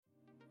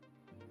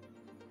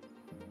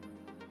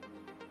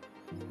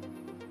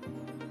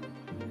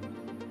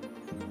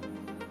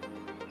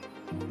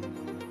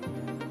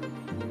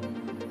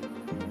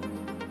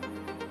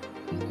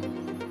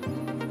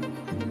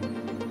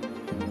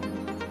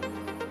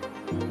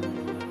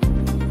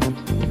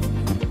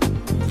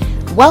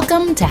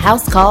Welcome to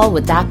House Call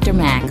with Dr.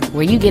 Mac,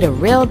 where you get a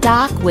real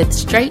doc with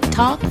straight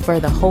talk for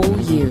the whole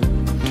you.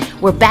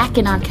 We're back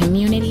in our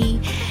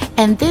community,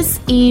 and this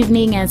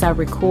evening as I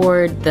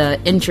record the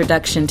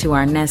introduction to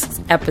our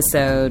next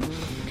episode,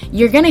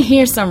 you're going to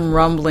hear some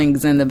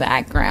rumblings in the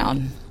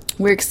background.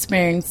 We're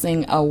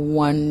experiencing a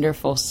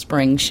wonderful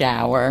spring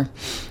shower.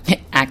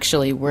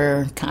 Actually,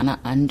 we're kind of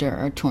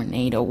under a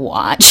tornado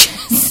watch.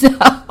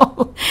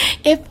 So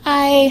if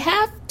I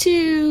have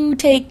to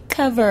take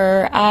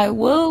cover, I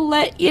will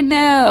let you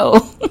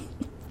know.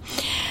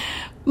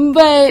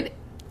 But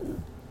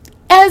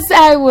as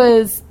I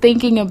was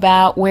thinking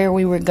about where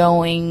we were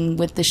going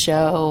with the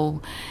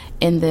show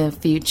in the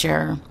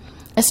future,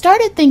 I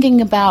started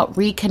thinking about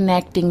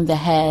reconnecting the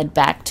head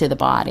back to the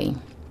body.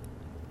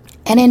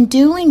 And in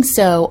doing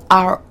so,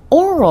 our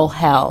oral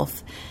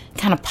health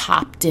kind of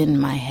popped in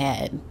my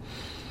head.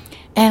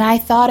 And I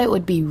thought it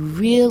would be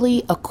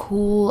really a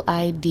cool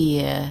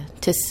idea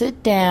to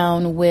sit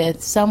down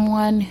with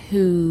someone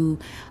who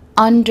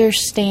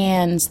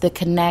understands the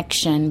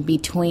connection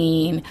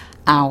between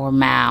our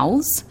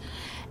mouths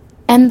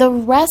and the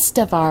rest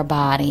of our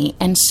body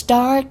and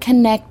start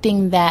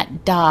connecting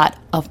that dot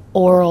of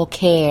oral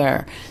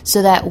care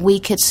so that we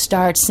could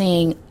start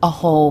seeing a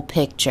whole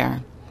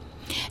picture.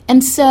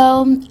 And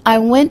so I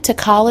went to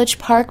College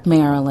Park,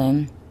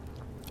 Maryland,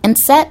 and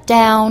sat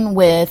down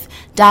with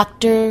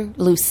Dr.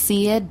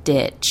 Lucia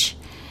Ditch,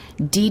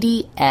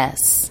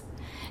 DDS.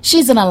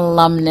 She's an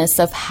alumnus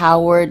of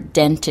Howard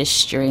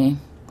Dentistry.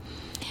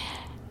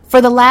 For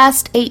the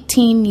last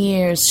 18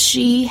 years,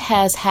 she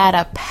has had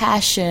a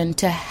passion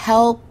to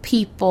help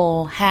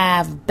people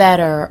have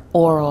better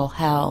oral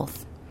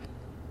health.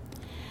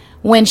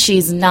 When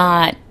she's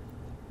not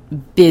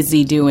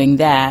busy doing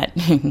that,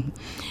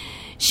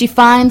 she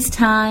finds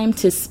time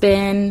to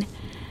spend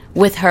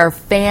with her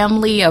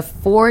family of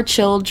 4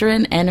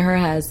 children and her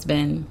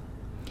husband.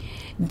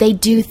 They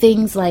do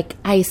things like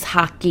ice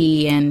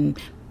hockey and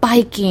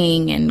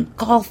biking and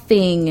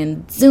golfing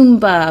and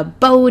Zumba,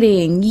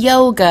 boating,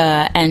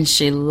 yoga, and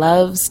she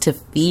loves to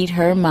feed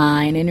her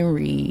mind and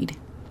read.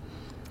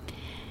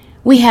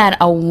 We had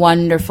a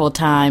wonderful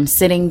time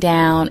sitting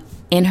down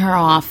in her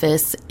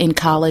office in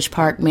College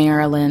Park,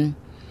 Maryland,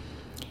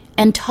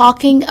 and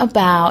talking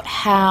about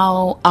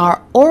how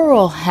our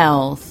oral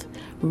health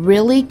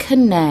really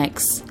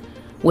connects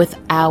with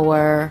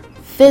our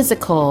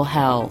physical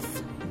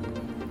health.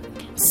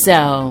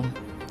 So,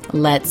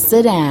 let's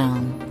sit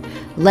down.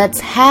 Let's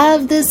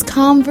have this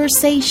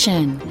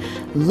conversation.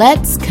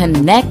 Let's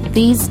connect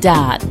these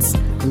dots.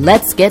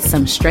 Let's get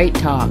some straight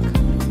talk.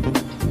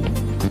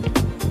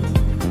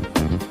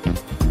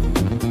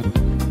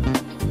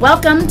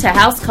 Welcome to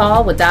House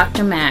Call with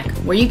Dr. Mac,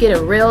 where you get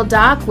a real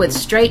doc with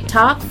straight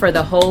talk for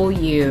the whole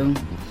you.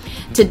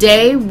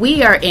 Today,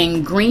 we are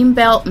in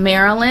Greenbelt,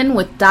 Maryland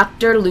with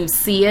Dr.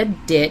 Lucia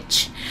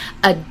Ditch,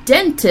 a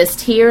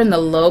dentist here in the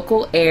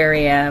local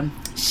area.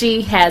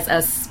 She has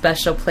a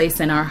special place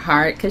in our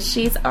heart because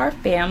she's our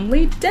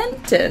family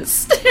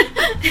dentist.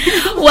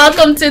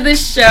 Welcome to the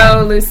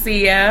show,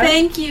 Lucia.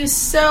 Thank you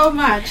so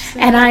much.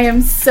 And I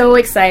am so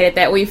excited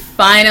that we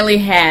finally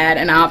had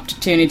an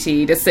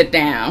opportunity to sit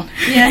down.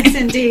 Yes,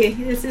 indeed.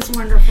 This is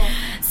wonderful.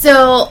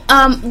 So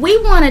we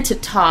wanted to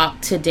talk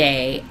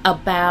today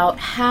about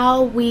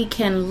how we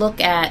can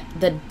look at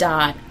the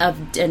dot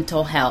of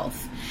dental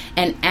health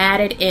and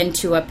add it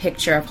into a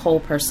picture of whole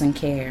person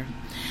care.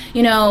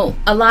 You know,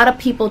 a lot of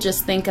people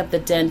just think of the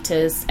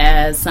dentist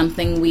as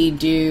something we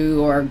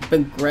do or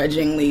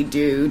begrudgingly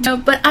do.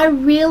 But I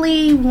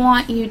really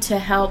want you to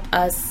help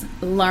us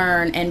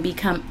learn and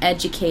become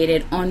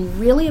educated on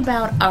really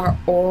about our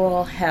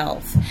oral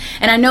health.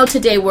 And I know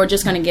today we're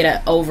just going to get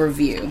an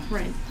overview.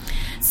 Right.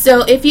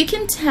 So if you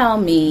can tell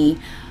me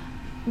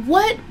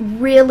what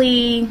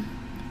really,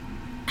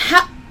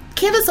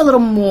 give us a little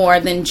more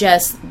than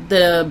just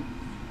the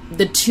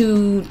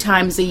 2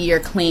 times a year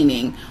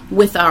cleaning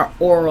with our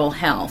oral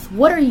health.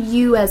 What are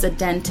you as a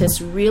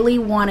dentist really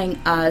wanting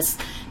us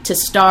to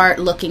start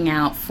looking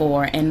out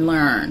for and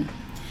learn?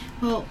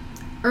 Well,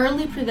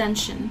 early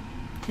prevention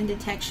and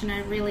detection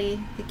are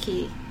really the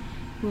key.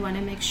 We want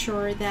to make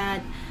sure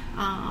that,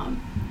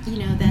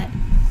 that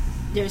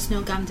there's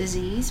no gum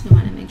disease. We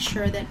want to make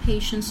sure that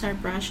patients are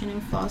brushing and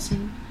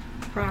flossing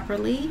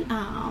properly.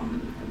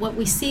 What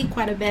we see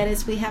quite a bit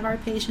is we have our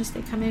patients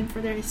that come in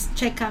for their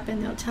checkup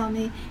and they'll tell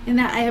me, and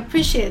I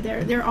appreciate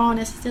they're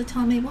honest. They'll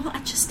tell me, well, I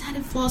just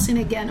started flossing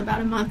again about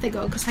a month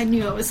ago because I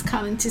knew I was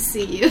coming to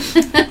see you.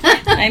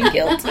 I'm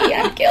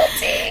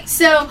guilty.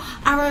 So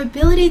our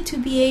ability to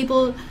be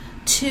able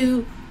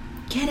to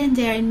get in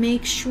there and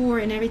make sure,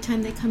 and every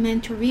time they come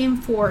in, to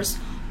reinforce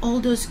all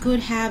those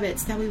good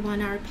habits that we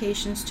want our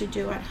patients to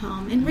do at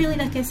home. And really,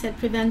 like I said,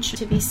 prevention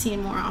to be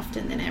seen more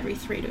often than every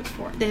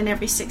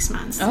 6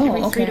 months.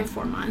 Every 3 to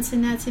 4 months.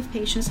 And that's if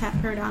patients have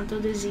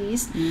periodontal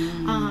disease.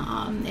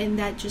 And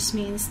that just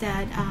means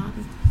that,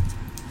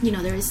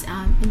 there is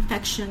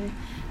infection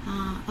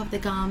of the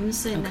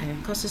gums, and Okay.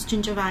 that causes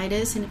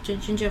gingivitis. And if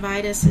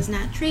gingivitis is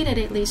not treated,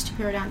 it leads to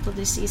periodontal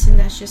disease, and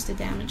that's just the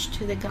damage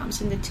to the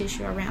gums and the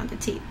tissue around the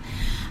teeth.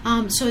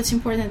 So it's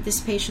important that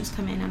these patients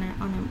come in on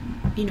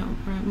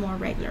a more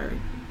regular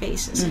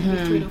basis,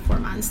 every 3 to 4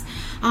 months.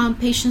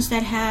 Patients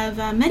that have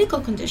medical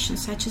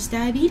conditions such as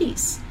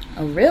diabetes.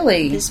 Oh,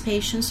 really? These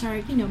patients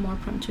are, more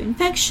prone to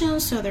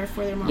infections, so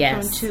therefore they're more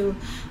prone to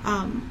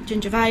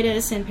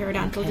gingivitis and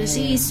periodontal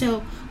disease.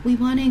 So we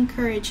want to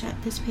encourage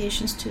these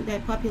patients,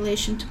 that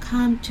population,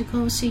 to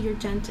go see your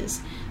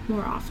dentist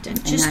more often,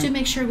 just to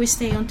make sure we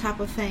stay on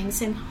top of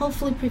things and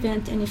hopefully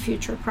prevent any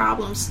future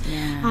problems.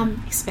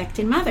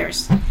 Expecting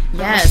mothers.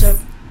 Yes.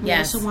 We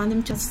also want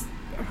them to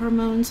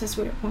hormones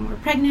when we're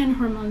pregnant.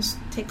 Hormones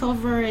take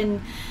over,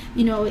 and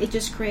it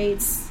just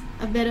creates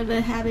a bit of a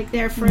havoc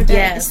there for a bit.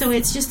 Yes. So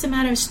it's just a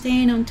matter of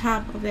staying on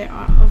top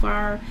of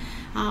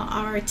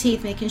our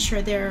teeth, making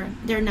sure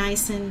they're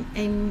nice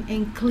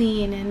and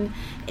clean,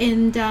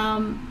 and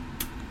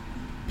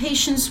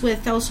patients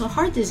with also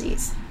heart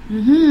disease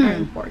are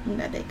important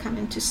that they come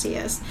in to see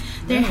us.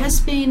 There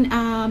has been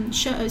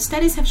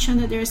studies have shown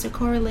that there is a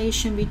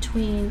correlation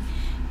between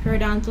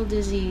periodontal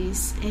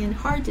disease and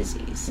heart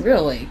disease.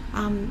 Really?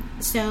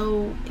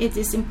 So it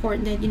is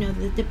important that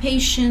the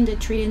patient, the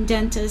treating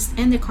dentist,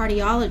 and the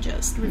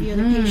cardiologist review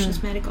the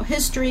patient's medical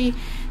history.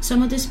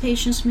 Some of these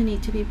patients may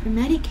need to be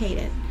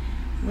premedicated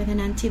with an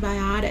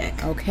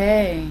antibiotic.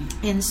 Okay.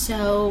 And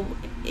so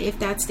if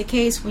that's the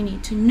case, we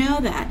need to know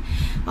that.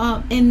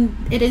 And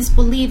it is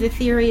believed, the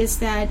theory is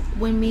that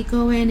when we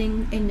go in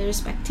and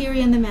there's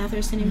bacteria in the mouth,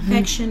 there's an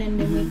infection, and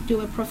then we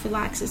do a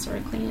prophylaxis or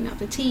a cleaning of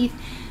the teeth,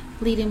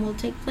 bleeding will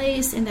take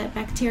place, and that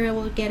bacteria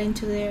will get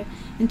into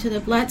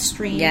the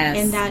bloodstream,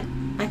 and that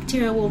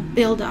bacteria will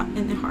build up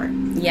in the heart.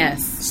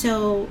 Yes.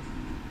 So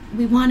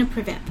we want to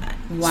prevent that.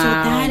 Wow. So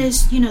that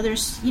is,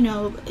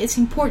 it's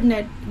important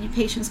that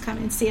patients come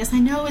and see us. I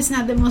know it's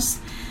not the most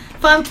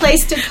fun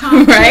place to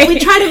come. Right. We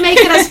try to make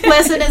it as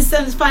pleasant and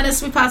as fun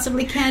as we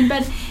possibly can,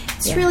 but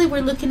it's really,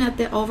 we're looking at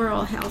the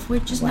overall health.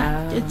 We're just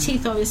not the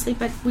teeth, obviously,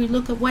 but we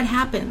look at what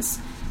happens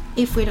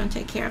if we don't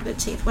take care of the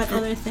teeth. What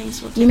other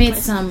things will take place. You made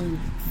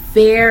some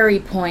very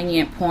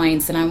poignant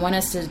points, and I want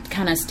us to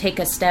kind of take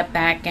a step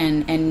back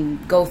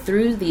and go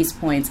through these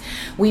points.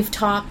 We've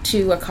talked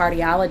to a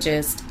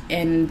cardiologist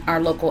in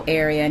our local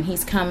area, and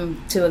he's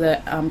come to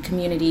the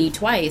community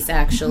twice,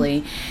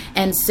 actually.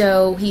 And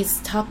so he's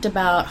talked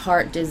about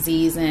heart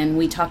disease, and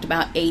we talked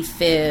about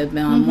AFib,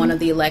 one of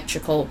the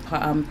electrical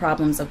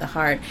problems of the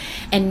heart.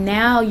 And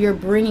now you're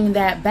bringing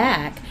that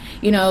back.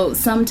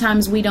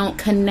 Sometimes we don't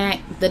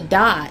connect the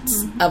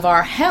dots of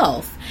our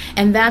health,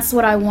 and that's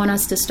what I want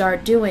us to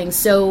start doing.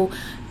 So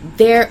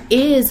there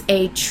is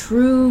a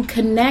true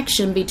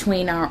connection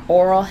between our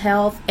oral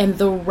health and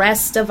the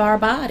rest of our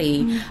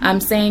body. I'm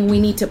saying we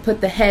need to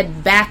put the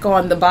head back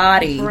on the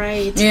body,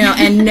 right?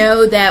 And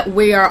know that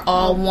we are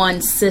all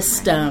one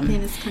system,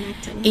 Everything is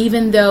connected,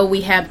 even though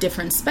we have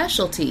different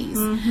specialties.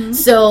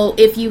 So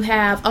if you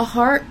have a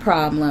heart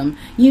problem,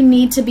 you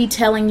need to be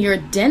telling your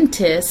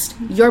dentist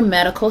your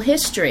medical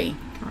history.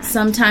 Correct.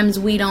 Sometimes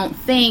we don't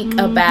think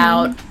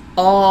about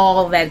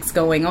all that's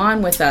going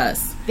on with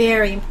us.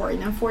 Very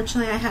important.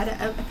 Unfortunately, I had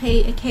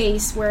a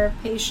case where a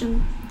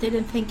patient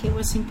didn't think it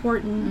was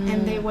important,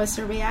 and there was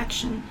a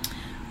reaction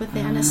with the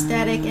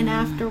anesthetic. And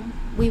after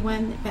we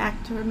went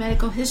back to her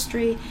medical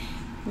history,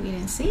 we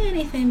didn't see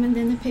anything. And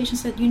then the patient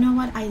said, "You know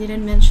what? I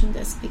didn't mention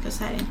this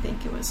because I didn't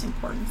think it was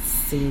important."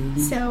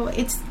 So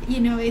it's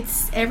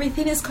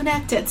everything is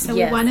connected. So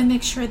we want to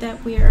make sure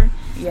that we're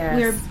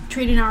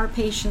treating our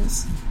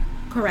patients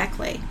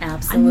correctly.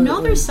 Absolutely.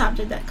 Another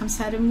subject that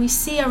comes out, and we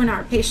see in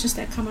our patients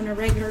that come on a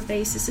regular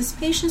basis, is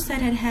patients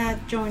that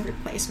had joint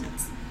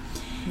replacements.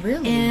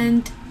 Really?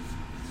 And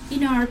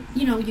you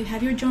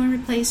have your joint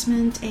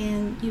replacement,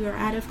 and you are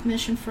out of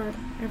commission for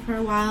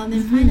a while, and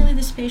then finally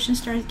this patient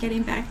starts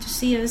getting back to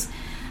see us,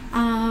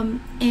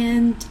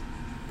 and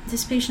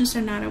these patients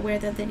are not aware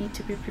that they need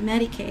to be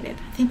premedicated.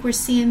 I think we're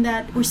seeing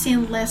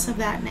less of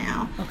that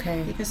now.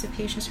 Okay. Because the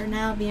patients are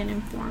now being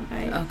informed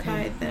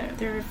by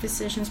their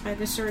physicians, by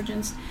the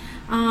surgeons.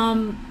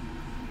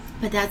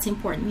 But that's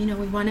important.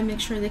 We want to make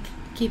sure they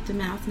keep the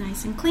mouth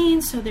nice and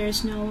clean, so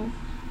there's no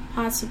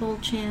possible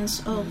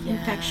chance of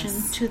infection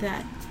to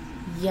that.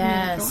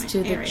 Yes,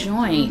 to the area.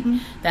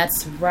 joint.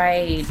 That's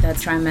right.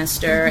 That's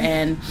trimester,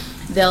 and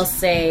they'll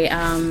say,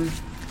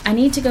 I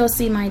need to go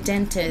see my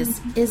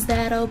dentist. Is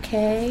that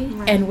okay?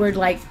 Right. And we're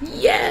like,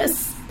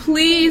 yes,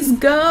 please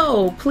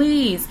go,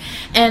 please.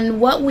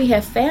 And what we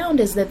have found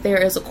is that there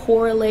is a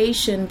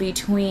correlation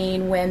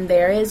between when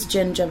there is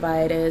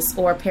gingivitis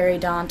or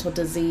periodontal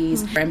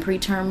disease and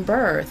preterm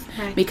birth.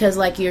 Right. Because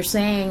like you're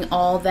saying,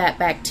 all that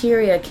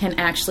bacteria can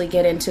actually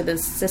get into the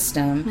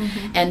system.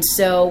 And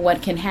so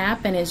what can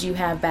happen is you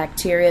have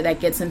bacteria that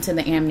gets into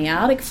the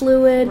amniotic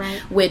fluid,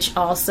 which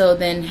also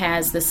then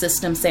has the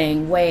system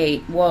saying,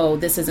 whoa,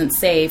 this isn't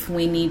safe.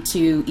 We need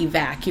to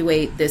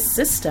evacuate this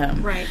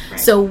system. Right.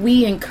 So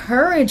we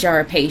encourage encourage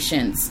our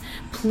patients,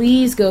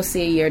 please go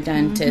see your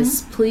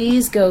dentist.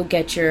 Please go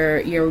get your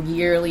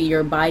yearly,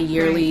 your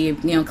bi-yearly,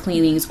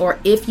 cleanings. Or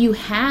if you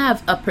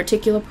have a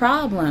particular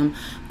problem,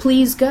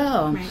 please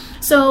go. Right.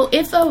 So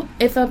if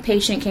a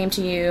patient came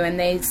to you and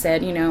they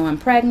said, I'm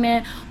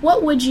pregnant,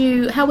 how would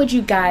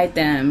you guide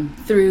them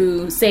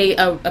through, say,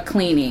 a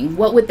cleaning?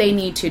 What would they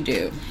need to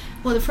do?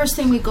 Well, the first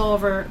thing we go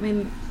over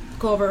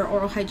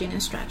oral hygiene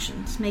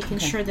instructions, making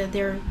sure that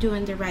they're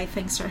doing the right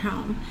things at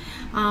home.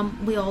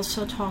 We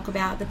also talk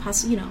about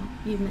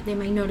they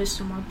may notice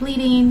some more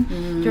bleeding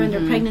during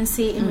their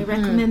pregnancy, and we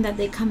recommend that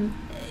they come,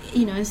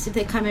 if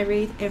they come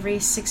every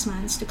 6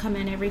 months, to come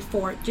in every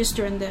 4, just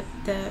during the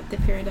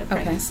period of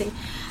pregnancy.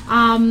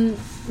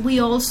 We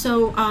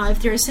also,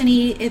 if there's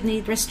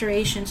any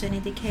restorations, any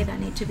decay that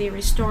need to be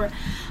restored,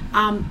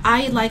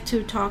 I like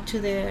to talk to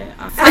their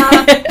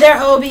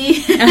OB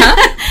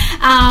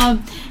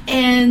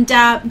and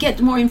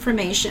get more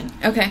information.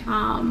 Okay.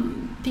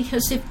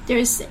 Because if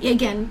there's,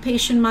 again,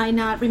 patient might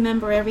not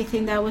remember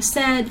everything that was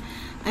said,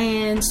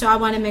 and so I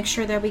want to make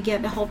sure that we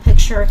get the whole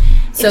picture.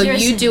 So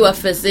you do a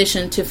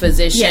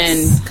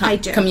physician-to-physician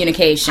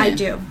communication. I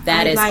do.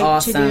 That is awesome. I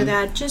like to do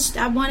that.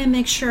 I want to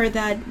make sure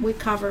that we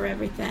cover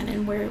everything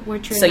and we're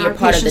treating so you're our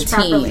part patients of the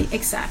properly. Team.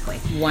 Exactly.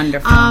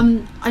 Wonderful.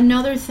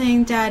 Another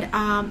thing that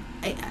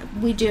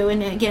we do,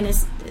 and again,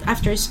 is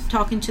after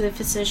talking to the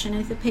physician,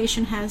 if the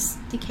patient has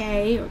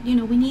decay, or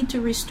we need to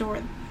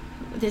restore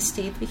this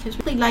teeth, because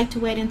we like to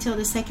wait until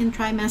the second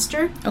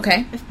trimester,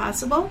 if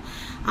possible.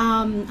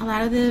 A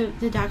lot of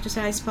the doctors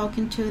that I've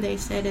spoken to, they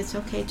said it's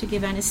okay to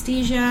give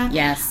anesthesia.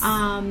 Yes.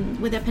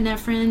 With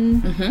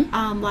epinephrine,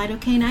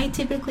 lidocaine. I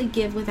typically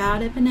give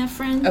without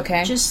epinephrine.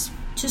 Okay.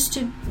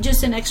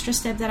 Just an extra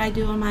step that I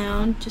do on my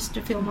own, just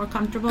to feel more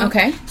comfortable.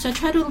 Okay. So I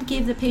try to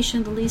give the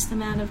patient the least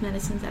amount of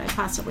medicine that I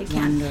possibly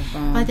can.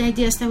 Wonderful. But the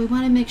idea is that we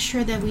want to make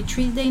sure that we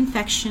treat the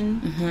infection,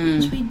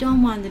 because we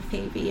don't want the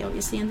baby,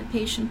 obviously, and the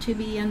patient to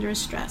be under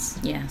stress.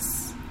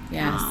 Yes.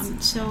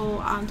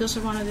 Those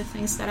are one of the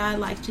things that I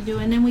like to do,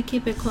 and then we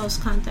keep a close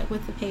contact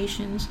with the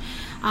patients.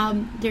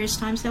 There's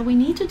times that we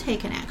need to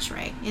take an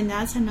X-ray, and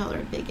that's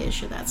another big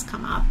issue that's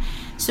come up.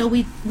 So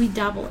we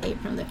double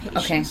apron the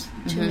patients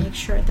to make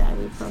sure that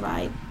we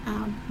provide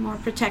more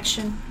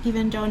protection,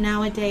 even though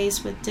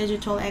nowadays with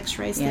digital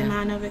X-rays, the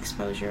amount of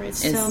exposure is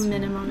so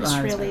minimum. It's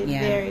really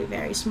very,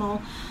 very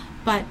small,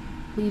 but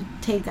we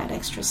take that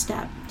extra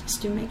step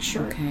just to make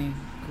sure. Okay.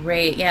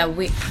 Great. Yeah,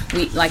 we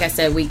like I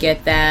said, we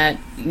get that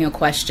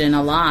question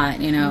a lot.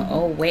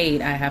 Oh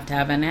wait, I have to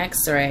have an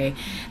X-ray,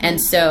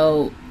 and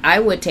so I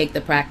would take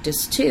the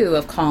practice too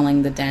of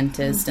calling the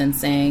dentist and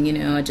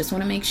saying, I just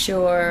want to make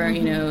sure,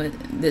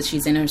 that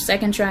she's in her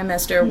second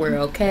trimester. We're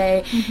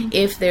okay.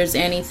 If there's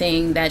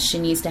anything that she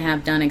needs to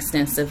have done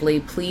extensively,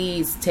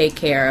 please take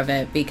care of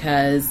it,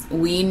 because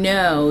we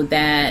know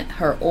that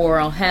her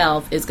oral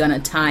health is going to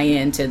tie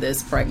into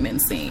this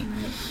pregnancy.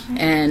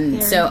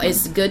 And so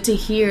it's good to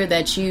hear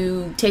that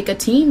you take a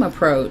team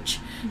approach,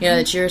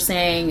 that you're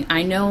saying,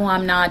 I know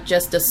I'm not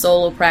just a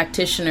solo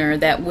practitioner,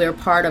 that we're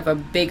part of a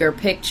bigger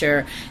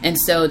picture. And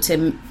so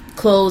to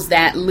close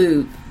that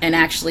loop and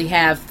actually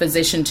have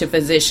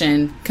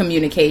physician-to-physician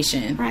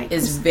communication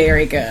is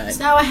very good.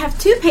 So I have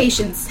 2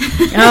 patients,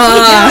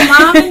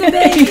 mom and the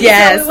baby.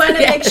 Yes, so we want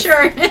to make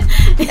sure.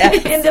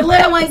 And the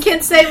little one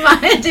can't say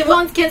much.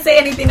 It can't say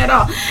anything at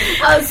all.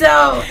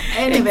 So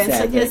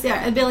just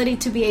the ability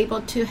to be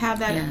able to have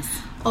that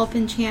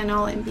open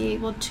channel and be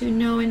able to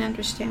know and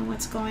understand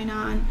what's going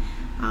on.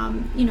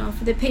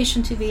 For the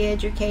patient to be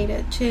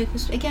educated too,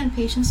 because again,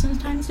 patients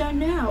sometimes don't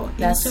know.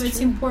 That's so it's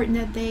true. important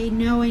that they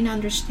know and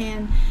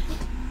understand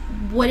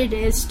what it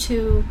is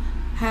to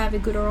have a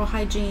good oral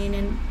hygiene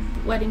and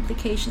what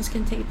implications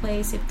can take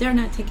place if they're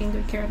not taking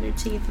good care of their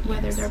teeth,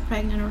 whether they're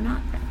pregnant or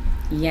not pregnant.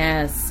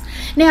 Yes.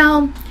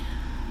 Now,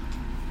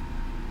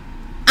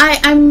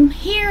 I'm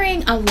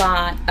hearing a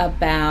lot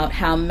about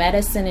how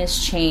medicine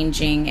is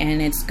changing,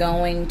 and it's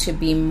going to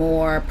be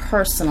more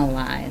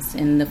personalized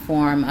in the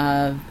form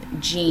of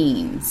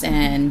genes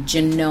and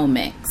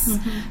genomics.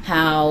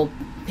 How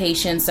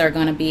patients are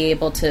going to be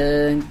able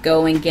to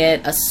go and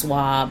get a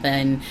swab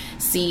and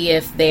see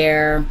if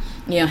they're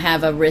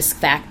have a risk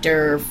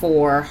factor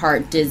for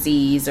heart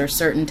disease or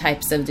certain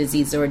types of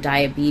disease or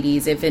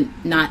diabetes, if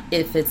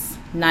it's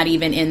not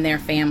even in their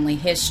family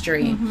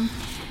history.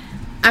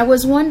 I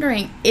was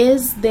wondering,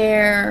 is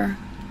there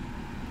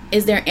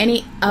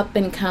any up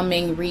and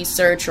coming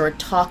research or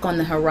talk on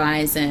the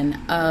horizon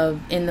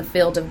in the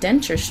field of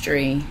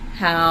dentistry,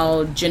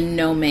 how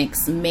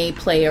genomics may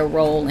play a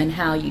role in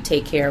how you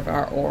take care of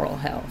our oral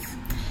health?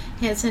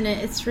 Yes, and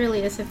it's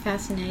really a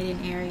fascinating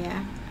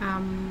area.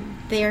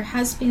 There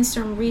has been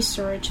some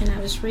research, and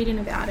I was reading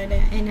about it.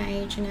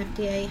 NIH and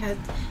FDA have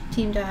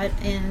teamed up,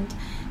 and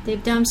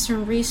they've done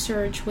some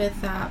research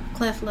with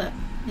cleft lip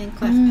and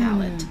cleft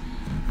palate.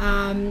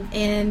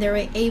 And they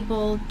were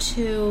able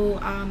to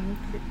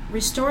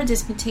restore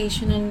this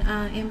mutation in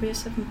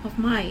embryos of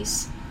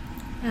mice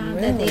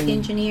that they've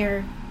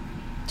engineered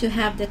to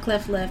have the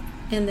cleft lip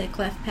and the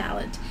cleft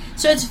palate.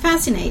 So it's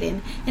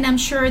fascinating, and I'm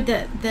sure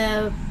that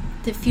the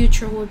the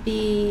future would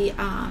be,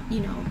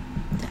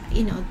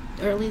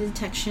 early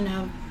detection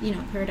of,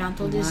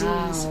 periodontal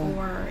disease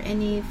or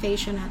any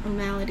facial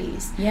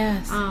abnormalities.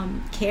 Yes.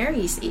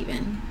 Caries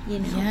even,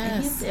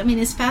 Yes.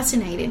 It's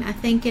fascinating. I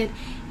think it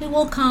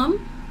will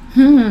come,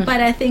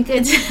 but I think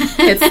it's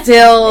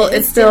still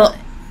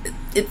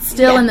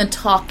in the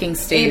talking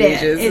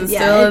stages. It's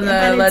still in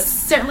the. But it's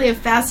certainly a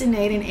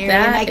fascinating area,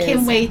 and I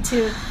can't wait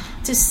to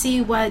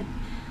see what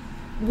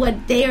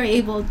they are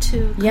able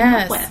to come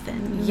up with.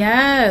 And,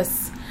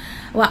 yes.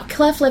 Well,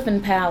 cleft lip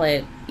and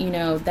palate,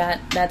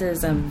 that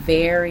is a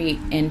very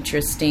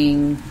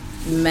interesting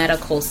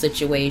medical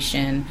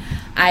situation.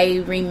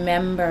 I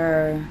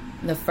remember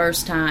the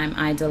first time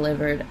I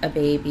delivered a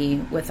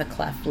baby with a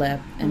cleft lip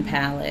and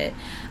palate.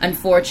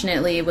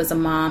 Unfortunately, it was a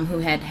mom who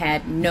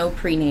had no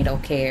prenatal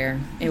care.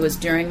 It was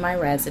during my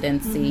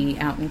residency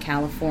out in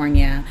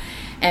California.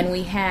 And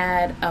we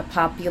had a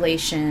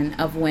population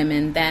of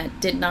women that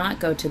did not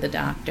go to the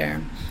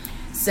doctor.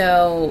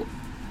 So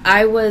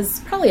I was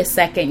probably a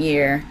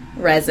second-year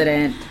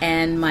resident,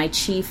 and my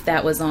chief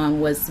that was on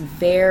was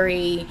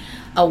very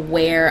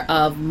aware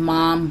of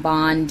mom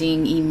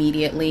bonding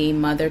immediately,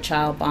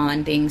 mother-child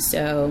bonding.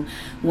 So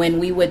when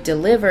we would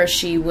deliver,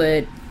 she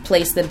would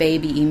place the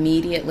baby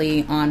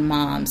immediately on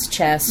mom's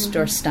chest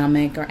or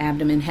stomach or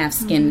abdomen, have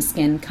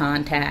skin-to-skin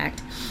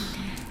contact.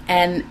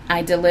 And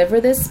I deliver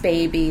this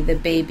baby. The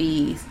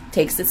baby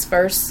takes its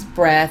first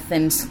breath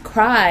and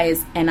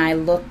cries, and I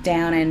look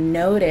down and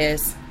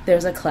notice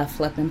there's a cleft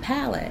lip and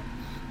palate.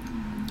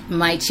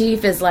 My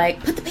chief is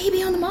like, put the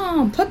baby on the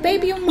mom, put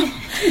baby on the mom.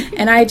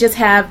 And I just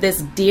have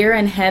this deer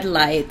in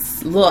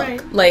headlights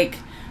look, like,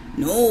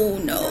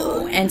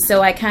 no. And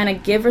so I kind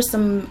of give her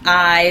some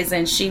eyes,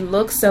 and she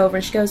looks over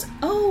and she goes,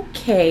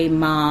 okay,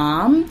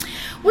 Mom,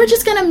 we're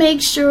just going to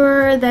make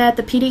sure that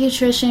the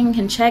pediatrician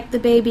can check the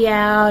baby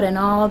out and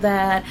all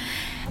that.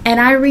 And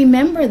I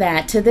remember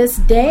that to this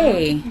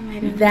day.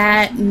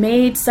 That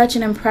made such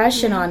an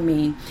impression on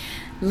me.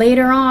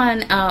 Later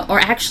on, or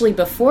actually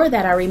before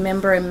that, I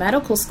remember in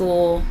medical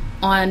school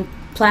on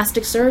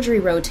plastic surgery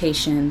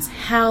rotations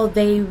how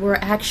they were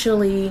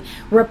actually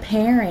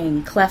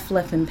repairing cleft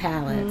lip and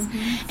palates.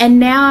 And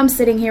now I'm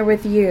sitting here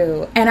with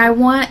you, and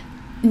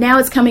now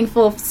it's coming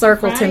full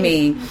circle to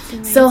me.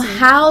 So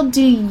how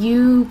do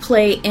you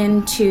play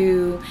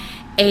into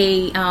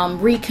a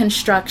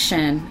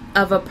reconstruction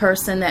of a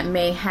person that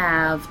may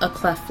have a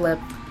cleft lip,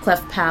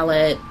 cleft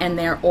palate, and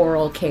their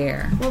oral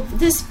care? Well,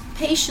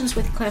 patients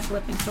with cleft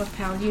lip and cleft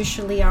palate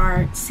usually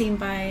are seen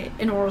by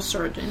an oral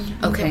surgeon.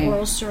 Okay. The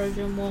oral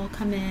surgeon will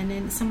come in,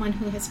 and someone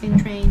who has been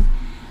trained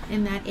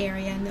in that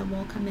area, and then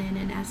will come in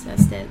and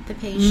assess the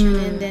patient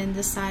and then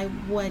decide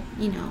what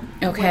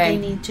what they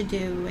need to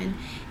do. And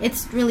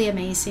it's really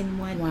amazing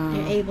what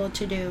they're able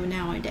to do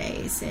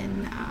nowadays.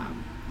 And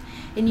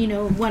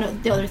one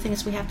of the other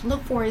things we have to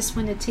look for is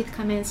when the teeth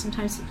come in.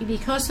 Sometimes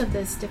because of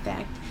this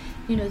defect,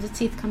 the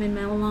teeth come in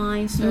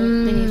malaligned, so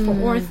the need for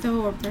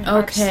ortho or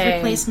perhaps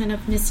replacement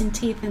of missing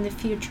teeth in the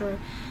future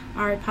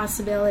are a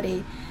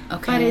possibility.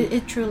 But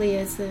it truly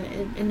is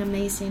an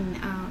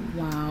amazing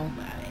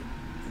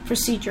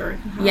procedure,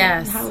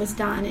 how it's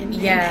done.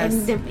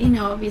 And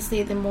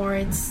obviously the more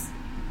it's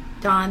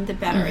done, the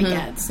better it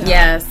gets. So.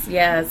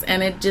 Yes.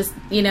 And it just,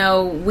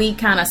 we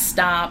kind of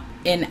stop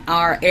in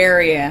our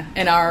area,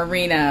 in our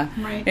arena.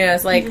 Right.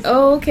 It's like,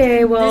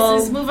 okay, well,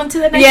 let's move on to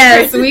the next.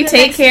 Yes, we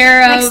take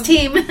care of next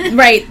team.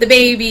 Right, the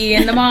baby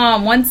and the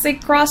mom. Once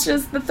it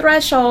crosses the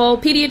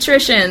threshold,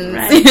 pediatricians.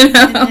 Right.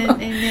 And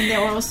then the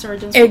oral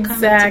surgeons will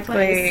come into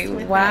place.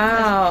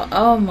 Wow.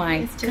 Oh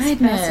my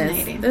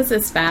goodness. This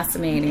is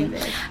fascinating.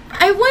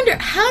 I wonder,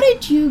 how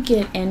did you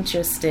get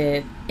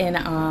interested in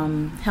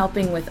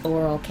helping with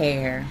oral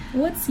care?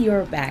 What's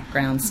your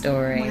background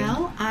story?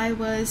 Well, I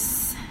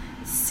was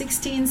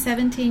 16,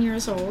 17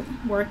 years old,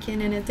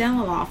 working in a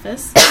dental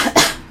office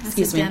as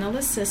a dental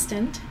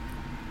assistant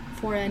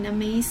for an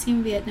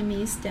amazing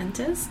Vietnamese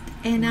dentist,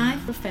 and I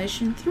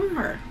profession through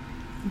her.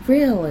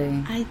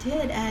 Really? I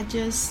did. I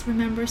just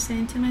remember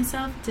saying to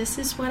myself, this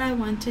is what I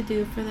want to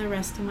do for the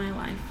rest of my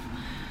life.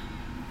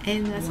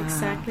 And that's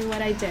exactly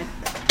what I did.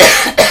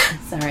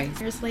 Sorry.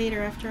 Years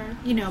later, after,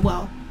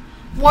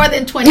 more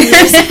than 20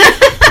 years.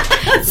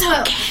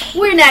 So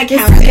we're not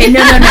counting. Okay.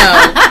 No.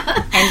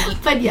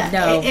 But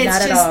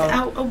it's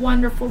just a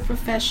wonderful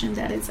profession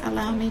that has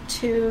allowed me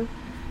to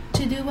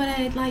do what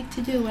I'd like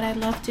to do, what I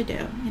love to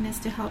do, and it's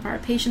to help our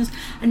patients.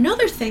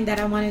 Another thing that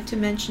I wanted to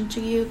mention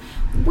to you,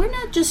 we're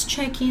not just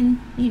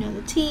checking,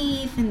 the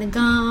teeth and the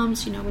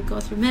gums, we go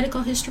through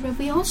medical history, but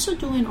we also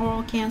do an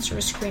oral cancer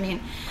screening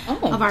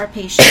of our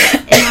patients.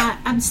 And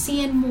I'm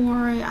seeing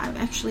more,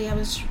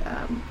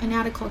 an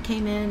article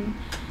came in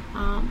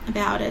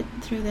about it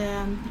through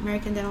the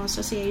American Dental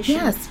Association.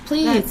 Yes,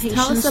 please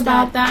tell us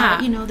about that.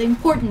 The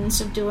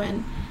importance of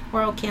doing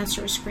oral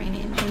cancer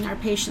screening, and our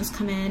patients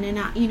come in, and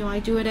I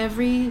do it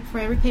for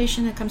every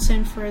patient that comes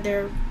in for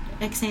their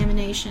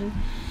examination,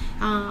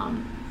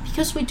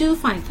 because we do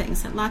find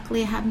things. And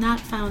luckily, I have not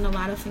found a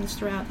lot of things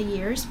throughout the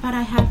years, but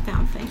I have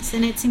found things,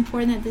 and it's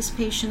important that these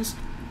patients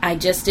I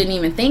just didn't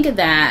even think of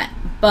that.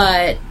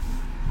 But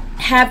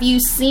have you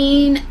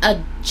seen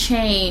a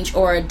change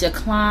or a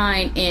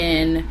decline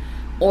in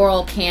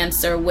oral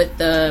cancer with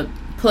the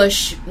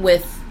push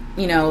with,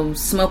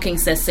 smoking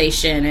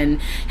cessation,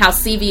 and how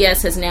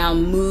CVS has now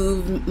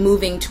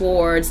moving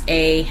towards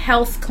a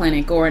health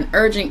clinic or an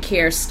urgent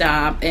care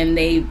stop, and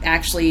they've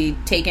actually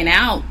taken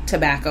out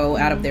tobacco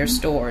out of their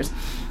stores?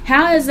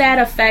 How has that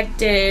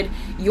affected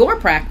your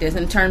practice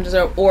in terms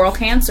of oral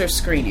cancer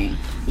screening?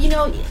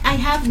 I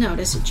have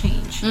noticed a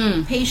change.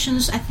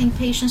 I think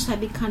patients have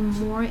become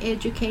more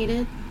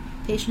educated.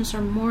 Patients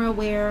are more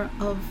aware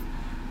of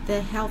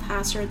the health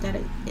hazard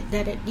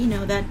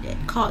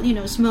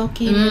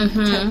smoking,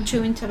 and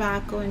chewing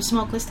tobacco, and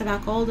smokeless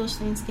tobacco, all those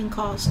things can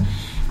cause.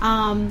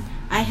 I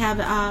have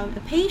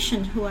a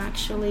patient who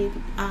actually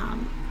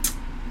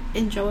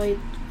enjoyed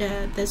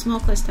the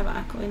smokeless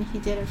tobacco, and he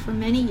did it for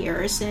many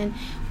years, and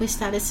we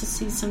started to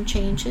see some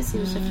changes. He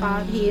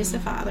is a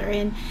father,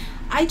 and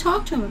I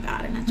talked to him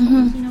about it, and I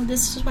told him,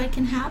 this is what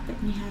can happen.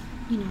 You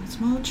have,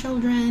 small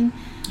children.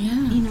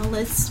 Yeah.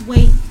 Let's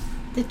wait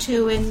the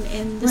two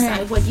and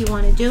decide what you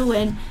want to do.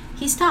 And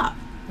he stopped.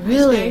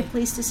 Really? I was very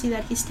pleased to see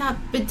that he stopped.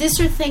 But these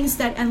are things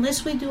that,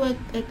 unless we do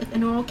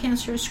an oral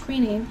cancer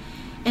screening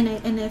and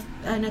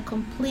a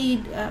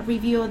complete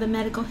review of the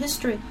medical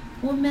history,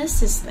 we'll miss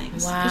these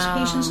things. Wow. Because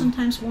patients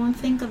sometimes won't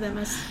think of them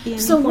as being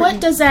important. What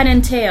does that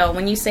entail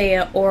when you say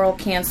an oral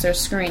cancer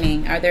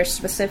screening? Are there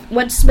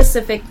what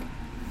specific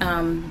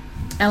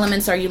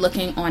elements are you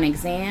looking on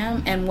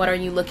exam, and what are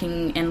you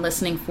looking and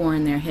listening for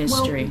in their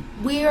history?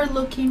 Well, we are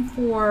looking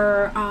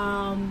for,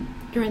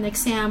 during the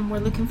exam, we're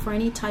looking for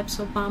any types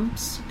of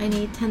bumps,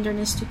 any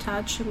tenderness to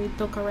touch. We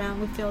look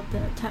around, we feel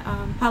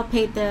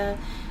palpate the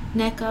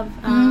neck of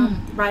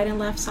right and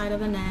left side of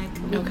the neck.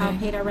 We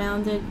palpate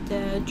around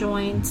the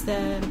joints,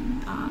 the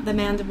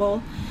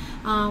mandible.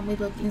 We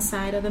look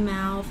inside of the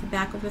mouth, the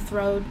back of the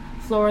throat,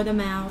 floor of the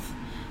mouth.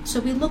 So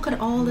we look at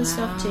all the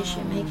soft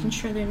tissue, making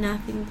sure there's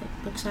nothing that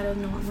looks out of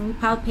normal. We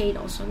palpate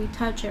also. We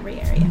touch every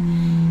area.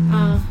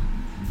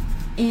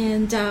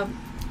 And the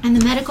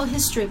medical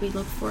history, we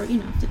look for,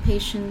 if the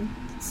patient,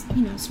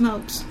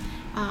 smokes,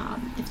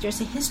 if there's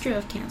a history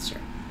of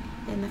cancer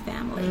in the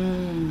family.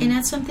 And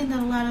that's something that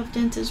a lot of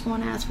dentists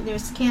won't ask if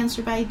there's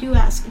cancer, but I do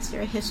ask, is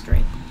there a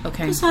history?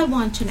 Okay. Because I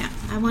want to know.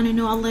 I want to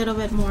know a little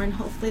bit more, and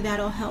hopefully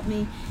that'll help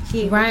me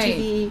be able to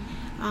be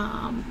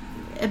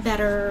a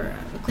better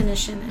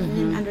clinician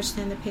and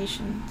understand the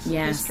patient's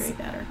history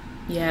better.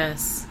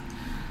 Yes.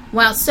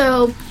 Wow.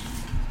 So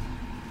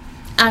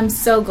I'm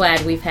so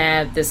glad we've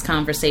had this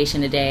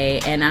conversation today,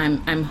 and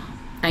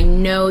I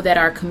know that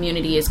our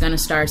community is going to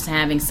start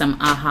having some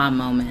aha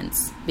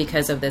moments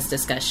because of this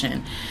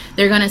discussion.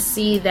 They're going to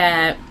see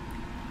that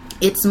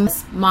it's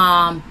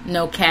mom,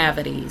 no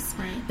cavities.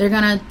 Right. They're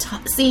going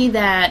to see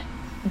that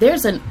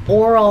there's an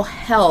oral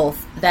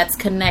health that's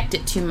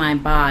connected to my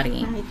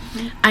body.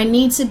 Right. I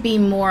need to be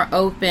more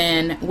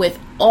open with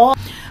all,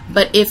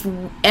 but if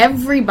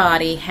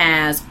everybody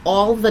has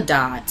all the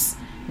dots,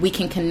 we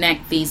can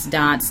connect these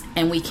dots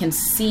and we can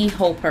see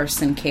whole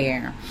person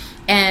care.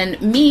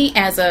 And me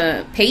as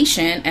a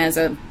patient, as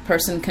a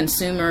person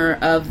consumer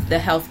of the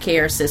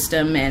healthcare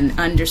system and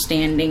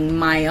understanding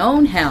my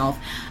own health,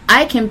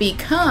 I can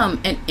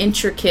become an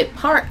intricate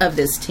part of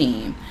this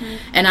team.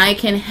 And I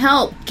can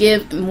help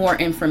give more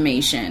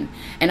information.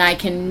 And I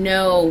can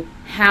know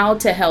how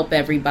to help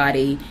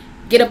everybody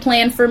get a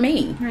plan for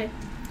me. Right.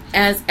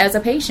 As a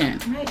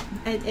patient. Right.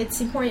 It's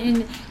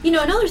important. And,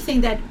 another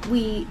thing that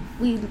we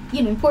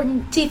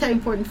important, teeth are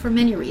important for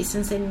many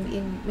reasons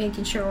in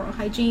making sure oral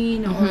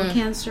hygiene, oral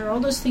cancer, all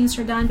those things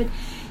are done. But,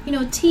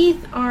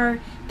 teeth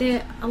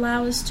they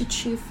allow us to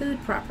chew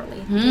food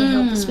properly. They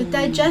help us with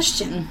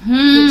digestion,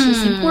 which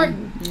is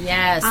important.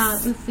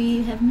 Yes. If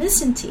we have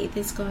missing teeth,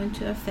 it's going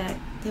to affect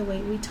the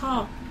way we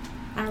talk.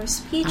 Our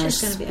speech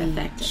is going to be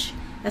affected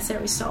as a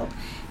result.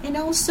 And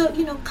also,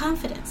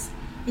 confidence.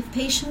 If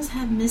patients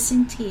have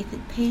missing teeth,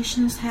 if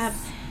patients have,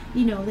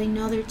 they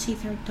know their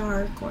teeth are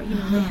dark, or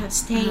they have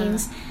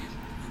stains,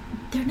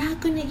 they're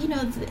not going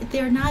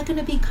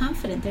to be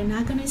confident. They're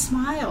not going to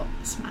smile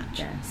as much.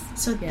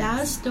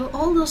 Yes. So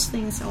all those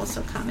things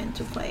also come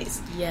into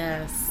place.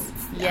 Yes.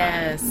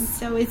 Yes.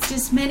 So it's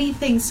just many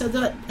things.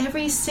 So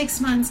every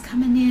 6 months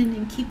coming in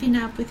and keeping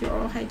up with your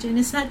oral hygiene.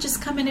 It's not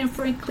just coming in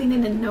for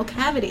cleaning and no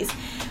cavities,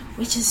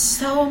 which is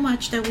so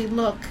much that we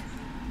look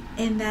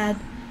in that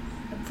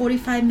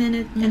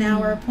 45-minute, an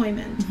hour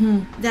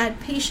appointment that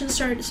patients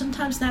are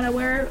sometimes not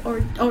aware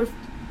or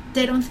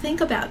they don't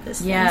think about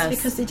this things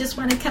because they just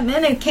want to come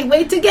in and can't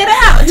wait to get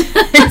out.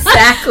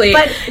 Exactly.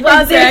 But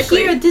while they're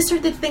here, these are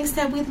the things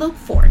that we look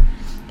for,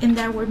 and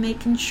that we're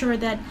making sure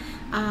that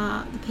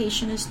the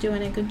patient is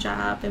doing a good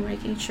job and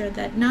making sure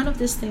that none of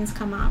these things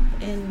come up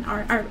and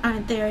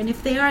aren't there. And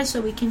if they are,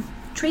 so we can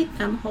treat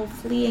them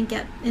hopefully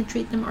and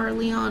treat them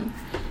early on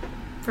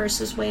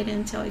versus wait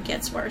until it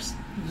gets worse.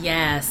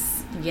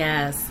 Yes.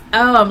 Yes.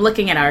 Oh, I'm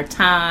looking at our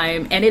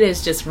time, and it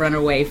has just run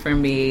away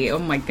from me. Oh,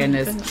 my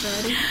goodness.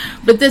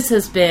 But this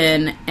has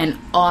been an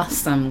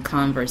awesome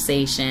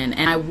conversation,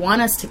 and I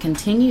want us to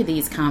continue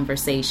these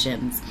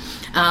conversations.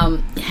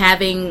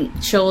 Having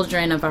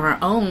children of our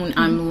own,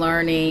 I'm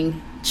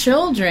learning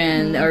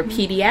children or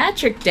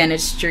pediatric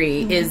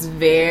dentistry is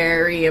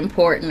very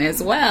important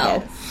as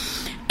well.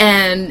 Yes.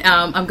 And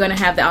I'm going to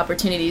have the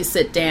opportunity to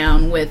sit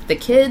down with the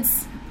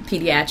kids'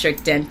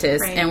 pediatric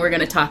dentist, Right. and we're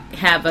going to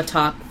have a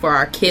talk for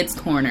our kids'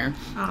 corner.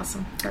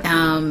 Awesome.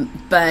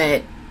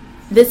 But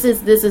this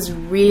is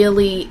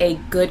really a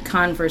good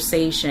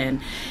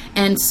conversation.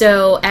 And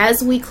so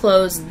as we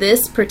close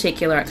this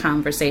particular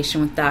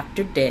conversation with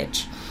Dr.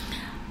 Ditch,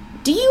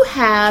 do you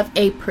have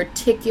a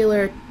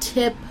particular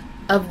tip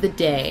of the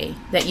day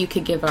that you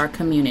could give our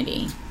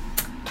community?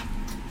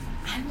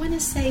 I want to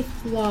say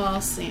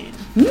flossing.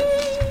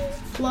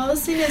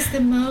 Flossing is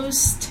the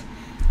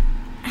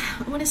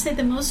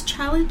most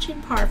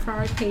challenging part for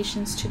our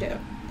patients to do.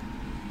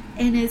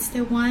 And it's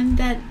the one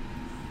that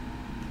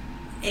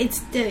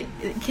it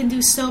can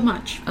do so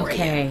much for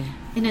you,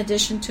 in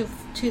addition to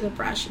the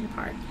brushing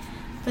part.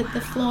 But the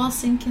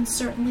flossing can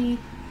certainly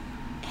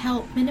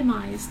help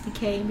minimize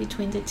decay in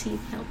between the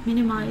teeth, help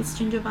minimize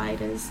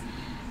gingivitis,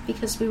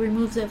 because we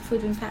remove the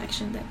food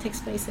infection that takes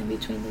place in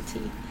between the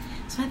teeth.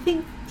 So I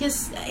think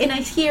and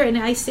I hear and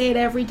I say it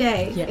every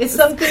day. Yes. It's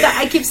something that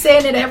I keep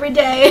saying it every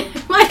day.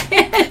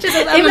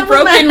 I'm a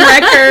broken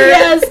record.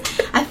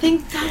 Yes, I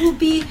think that will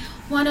be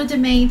one of the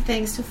main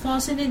things to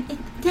floss. And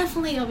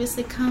definitely,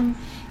 obviously, come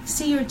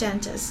see your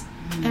dentist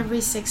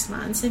every 6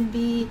 months and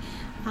be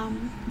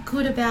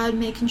good about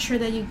making sure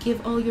that you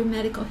give all your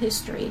medical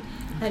history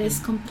that is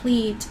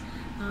complete,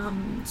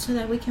 so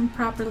that we can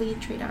properly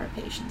treat our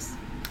patients.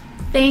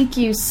 Thank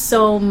you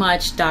so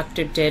much,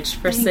 Dr. Ditch,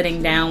 for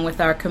sitting down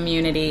with our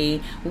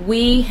community.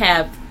 We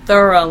have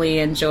thoroughly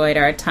enjoyed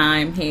our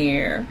time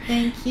here.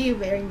 Thank you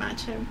very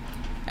much.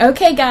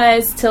 Okay,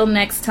 guys, till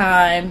next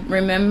time,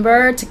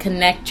 remember to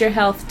connect your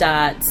health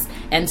dots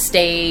and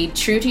stay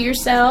true to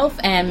yourself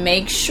and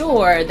make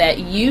sure that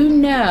you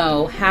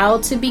know how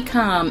to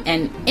become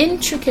an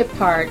intricate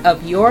part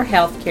of your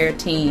healthcare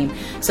team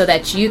so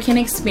that you can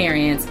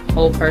experience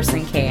whole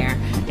person care.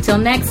 Till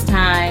next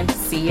time,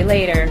 see you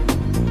later.